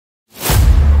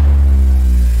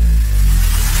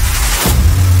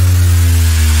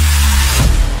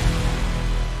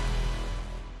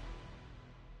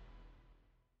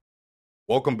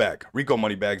Welcome back. Rico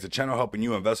Money Bags, the channel helping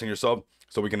you invest in yourself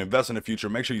so we can invest in the future.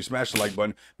 Make sure you smash the like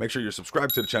button, make sure you're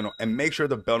subscribed to the channel, and make sure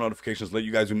the bell notifications let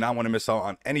you guys do not want to miss out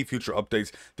on any future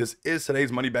updates. This is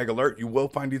today's Money Bag Alert. You will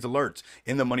find these alerts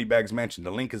in the Money Bags Mansion.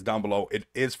 The link is down below. It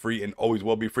is free and always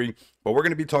will be free. But we're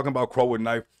going to be talking about CAW with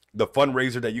Knife, the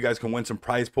fundraiser that you guys can win some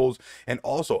prize pools, and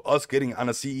also us getting on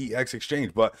a CEX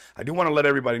exchange. But I do want to let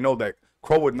everybody know that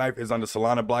CAW with Knife is on the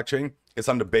Solana blockchain. It's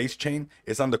on the Base chain.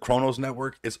 It's on the Chronos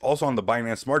network. It's also on the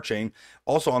Binance Smart chain,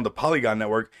 also on the Polygon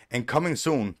network, and coming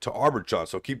soon to Arbitrum.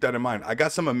 So keep that in mind. I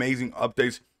got some amazing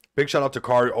updates. Big shout out to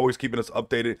CAW, always keeping us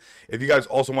updated. If you guys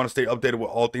also want to stay updated with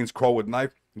all things CAW with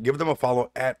Knife, give them a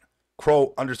follow at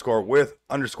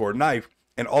CAW_with_knife.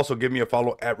 And also give me a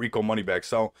follow at Rico Moneybags.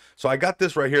 So I got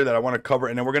this right here that I want to cover,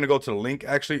 and then we're gonna go to the link.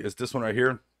 Actually, it's this one right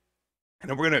here, and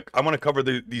then I want to cover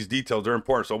these details. They're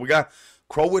important. So we got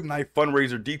CAW with Knife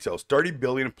fundraiser details: 30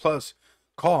 billion plus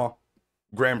CAW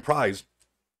grand prize.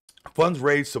 Funds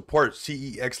raised support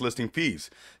CEX listing fees.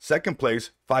 Second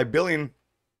place, 5 billion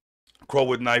CAW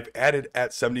with Knife added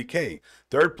at 70K.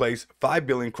 Third place, 5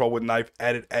 billion CAW with Knife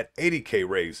added at 80K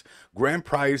raise. Grand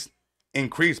prize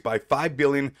increased by 5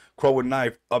 billion CAW with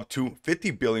Knife up to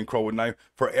 50 billion CAW with Knife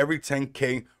for every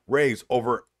 10K raise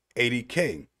over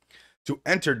 80K. To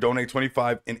enter, donate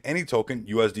 25 in any token,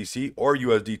 USDC or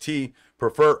USDT.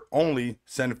 Prefer only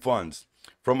send funds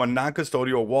from a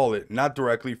non-custodial wallet, not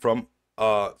directly from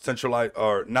centralized,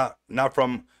 or not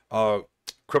from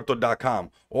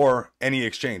crypto.com or any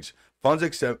exchange. Funds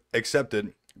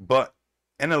accepted but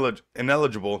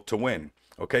ineligible to win.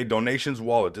 Okay, donations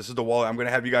wallet. This is the wallet. I'm gonna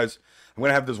have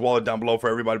this wallet down below for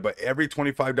everybody. But every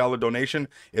 $25 donation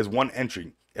is one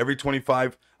entry. Every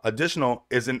 25 additional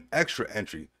is an extra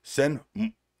entry. Send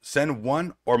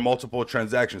one or multiple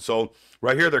transactions. So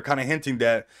right here, they're kind of hinting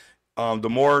that the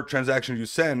more transactions you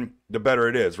send, the better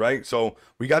it is, right? So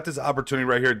we got this opportunity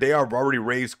right here. They have already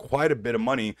raised quite a bit of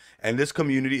money, and this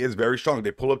community is very strong.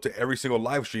 They pull up to every single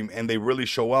live stream, and they really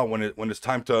show out when it's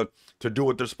time to do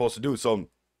what they're supposed to do. So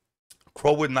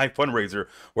CAW with Knife fundraiser,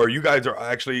 where you guys are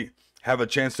actually have a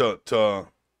chance to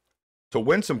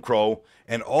win some CAW,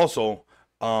 and also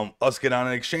us get on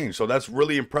an exchange. So that's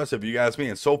really impressive, you ask me.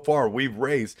 And so far we've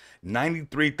raised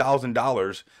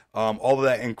 $93,000, all of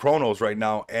that in Chronos right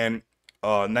now, and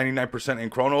 99%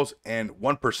 in Chronos and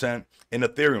 1% in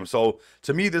Ethereum. So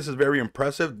to me, this is very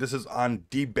impressive. This is on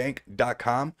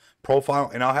dbank.com profile,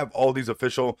 and I'll have all these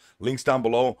official links down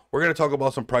below. We're going to talk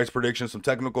about some price predictions, some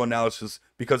technical analysis,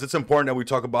 because it's important that we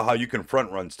talk about how you can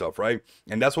front run stuff, right?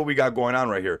 And that's what we got going on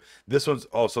right here. This one's,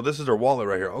 oh, so this is their wallet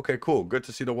right here. Okay, cool. Good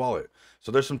to see the wallet.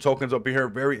 So there's some tokens up in here.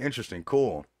 Very interesting.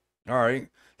 Cool. All right.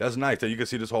 That's nice that you can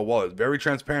see this whole wallet. Very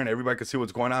transparent. Everybody can see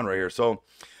what's going on right here. So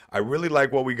I really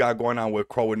like what we got going on with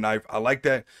CAW with Knife. I like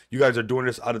that you guys are doing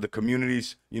this out of the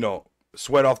communities, you know,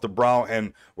 sweat off the brow,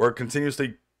 and we're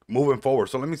continuously moving forward.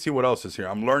 So let me see what else is here.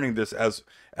 I'm learning this as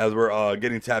we're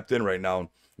getting tapped in right now.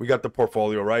 We got the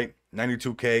portfolio, right?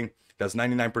 92K. That's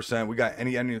 99%. We got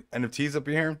any NFTs up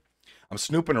in here? I'm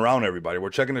snooping around, everybody. We're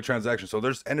checking the transactions. So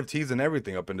there's NFTs and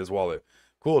everything up in this wallet.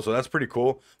 Cool. So that's pretty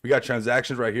cool. We got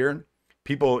transactions right here.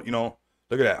 People, you know,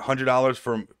 look at that, $100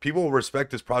 from people will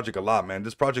respect this project a lot, man.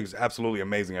 This project is absolutely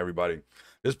amazing, everybody.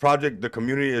 This project, the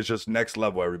community is just next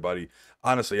level, everybody,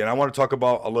 honestly. And I want to talk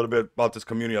about a little bit about this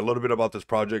community, a little bit about this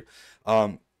project.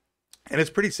 And it's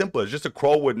pretty simple. It's just a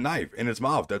CAW with Knife in its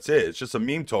mouth. That's it. It's just a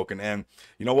meme token. And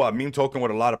you know what? Meme token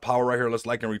with a lot of power right here. Let's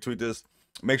like and retweet this.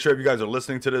 Make sure if you guys are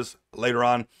listening to this later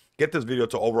on, get this video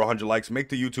to over 100 likes. Make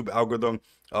the YouTube algorithm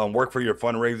work for your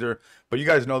fundraiser. But you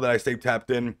guys know that I stay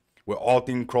tapped in with all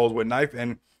things CAW with Knife,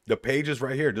 and the page is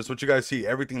right here. This is what you guys see.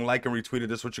 Everything like and retweeted.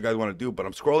 This is what you guys want to do. But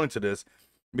I'm scrolling to this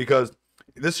because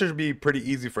this should be pretty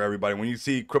easy for everybody. When you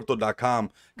see crypto.com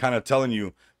kind of telling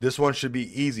you this one should be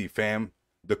easy, fam,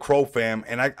 the CAW fam,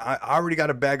 and I already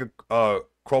got a bag of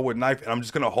CAW with Knife, and I'm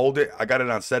just gonna hold it. I got it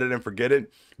on set it and forget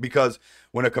it, because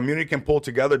when a community can pull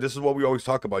together, this is what we always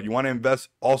talk about. You want to invest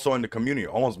also in the community,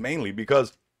 almost mainly,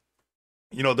 because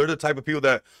you know, they're the type of people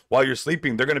that while you're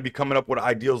sleeping, they're going to be coming up with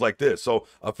ideals like this. So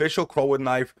official CAW with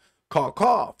Knife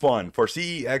CAW fund for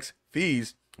CEX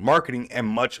fees, marketing, and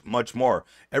much, much more.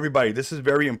 Everybody, this is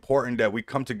very important that we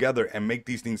come together and make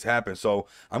these things happen. So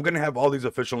I'm going to have all these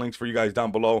official links for you guys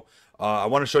down below. I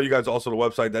want to show you guys also the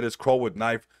website. That is CAW with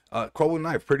Knife. CAW with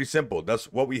Knife, pretty simple. That's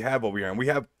what we have over here. And we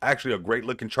have actually a great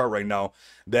looking chart right now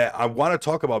that I want to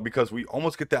talk about, because we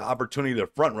almost get that opportunity to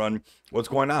front run what's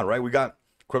going on, right? We got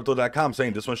Crypto.com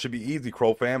saying this one should be easy,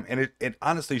 CAW fam, and it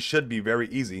honestly should be very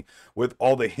easy with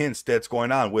all the hints that's going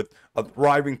on, with a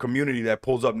thriving community that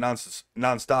pulls up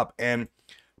non-stop, and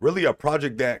really a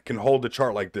project that can hold the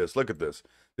chart like this. Look at this.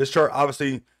 This chart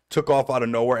obviously took off out of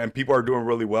nowhere, and people are doing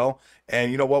really well.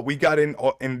 And you know what? We got in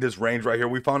this range right here.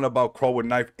 We found out about Crow with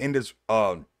Knife in this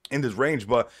range,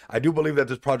 but I do believe that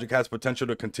this project has potential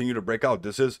to continue to break out.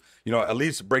 This is, you know, at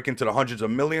least break into the hundreds of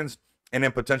millions, and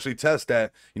then potentially test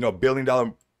that, you know, $1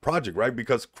 billion project, right?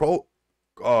 Because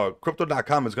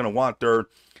crypto.com is going to want their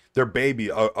baby,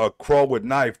 a Crow with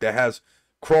Knife that has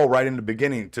Crow right in the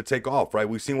beginning to take off, right?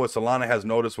 We've seen what Solana has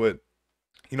noticed with,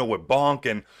 you know, with Bonk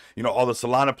and, you know, all the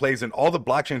Solana plays, and all the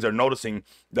blockchains are noticing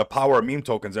the power of meme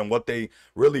tokens and what they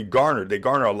really garner. They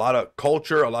garner a lot of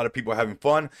culture, a lot of people having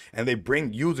fun, and they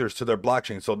bring users to their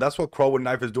blockchain. So that's what Crow with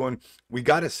Knife is doing. We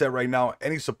got it set right now.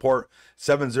 Any support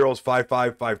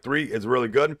 705553 is really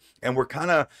good. And we're kind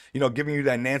of, you know, giving you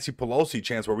that Nancy Pelosi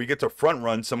chance where we get to front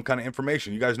run some kind of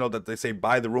information. You guys know that they say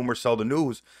buy the rumor, sell the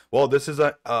news. Well, this is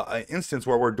an instance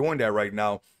where we're doing that right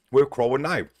now with Crow with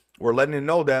Knife. We're letting it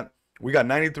know that we got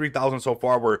 93,000 so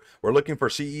far. We're looking for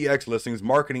CEX listings,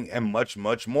 marketing, and much,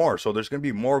 much more. So there's going to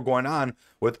be more going on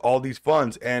with all these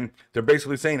funds. And they're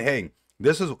basically saying, hey,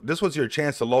 this was your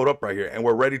chance to load up right here. And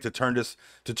we're ready to turn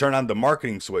on the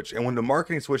marketing switch. And when the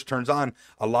marketing switch turns on,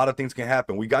 a lot of things can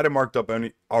happen. We got it marked up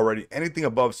already. Anything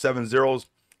above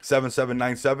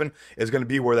 7797 is going to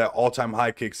be where that all-time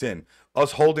high kicks in.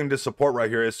 Us holding this support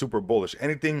right here is super bullish.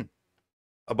 Anything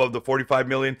above the 45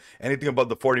 million, anything above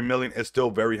the 40 million is still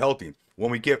very healthy.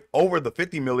 When we get over the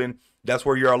 50 million, that's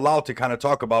where you're allowed to kind of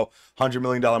talk about $100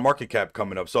 million market cap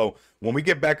coming up. So when we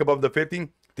get back above the 50,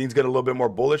 things get a little bit more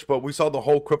bullish, but we saw the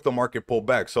whole crypto market pull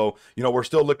back. So, you know, we're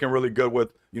still looking really good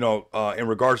with, you know, in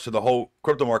regards to the whole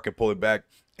crypto market pulling back,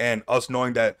 and us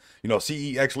knowing that, you know,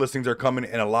 CEX listings are coming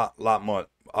in a lot more,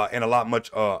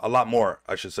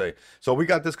 I should say. So we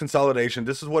got this consolidation.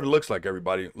 This is what it looks like,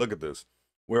 everybody. Look at this.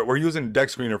 We're using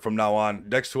Dex Screener from now on.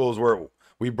 Dex Tools,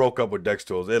 we broke up with Dex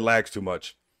Tools. It lags too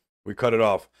much. We cut it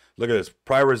off. Look at this.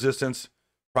 Prior resistance.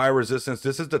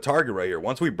 This is the target right here.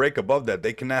 Once we break above that,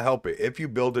 they cannot help it. If you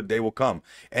build it, they will come.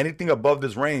 Anything above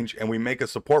this range and we make a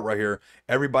support right here,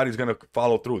 everybody's going to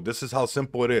follow through. This is how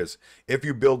simple it is. If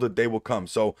you build it, they will come.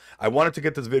 So I wanted to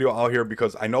get this video out here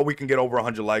because I know we can get over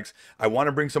 100 likes. I want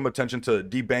to bring some attention to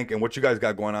D-Bank and what you guys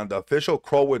got going on. The official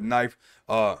Crow with Knife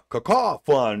CAW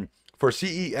fund for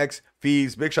CEX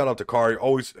fees. Big shout out to Kari,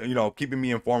 always, you know, keeping me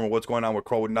informed of what's going on with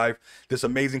Crow with Knife, this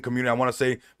amazing community. I want to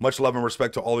say much love and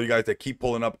respect to all of you guys that keep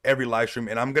pulling up every live stream,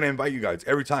 and I'm going to invite you guys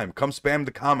every time. Come spam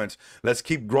the comments. Let's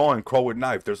keep growing Crow with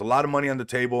Knife. There's a lot of money on the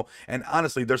table, and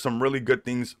honestly, there's some really good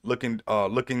things looking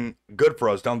good for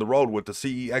us down the road with the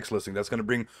CEX listing. That's going to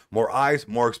bring more eyes,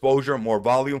 more exposure, more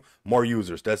volume, more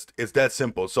users. It's that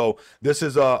simple. So this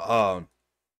is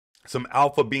some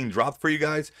alpha being dropped for you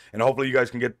guys, and hopefully you guys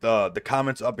can get the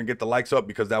comments up and get the likes up,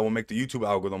 because that will make the YouTube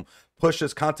algorithm push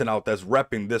this content out that's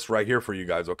repping this right here for you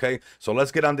guys. Okay, so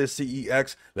let's get on this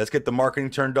CEX, let's get the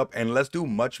marketing turned up, and let's do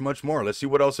much more. Let's see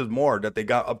what else is more that they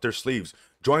got up their sleeves.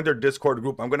 Join their Discord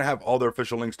group. I'm gonna have all their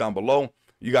official links down below.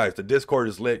 You guys, the Discord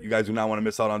is lit. You guys do not want to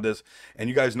miss out on this. And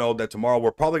you guys know that tomorrow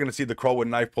we're probably going to see the Crow with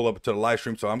Knife pull up to the live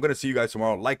stream. So I'm going to see you guys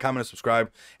tomorrow. Like, comment, and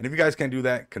subscribe. And if you guys can't do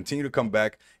that, continue to come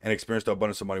back and experience the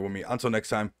abundance of money with me. Until next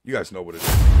time, you guys know what it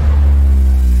is.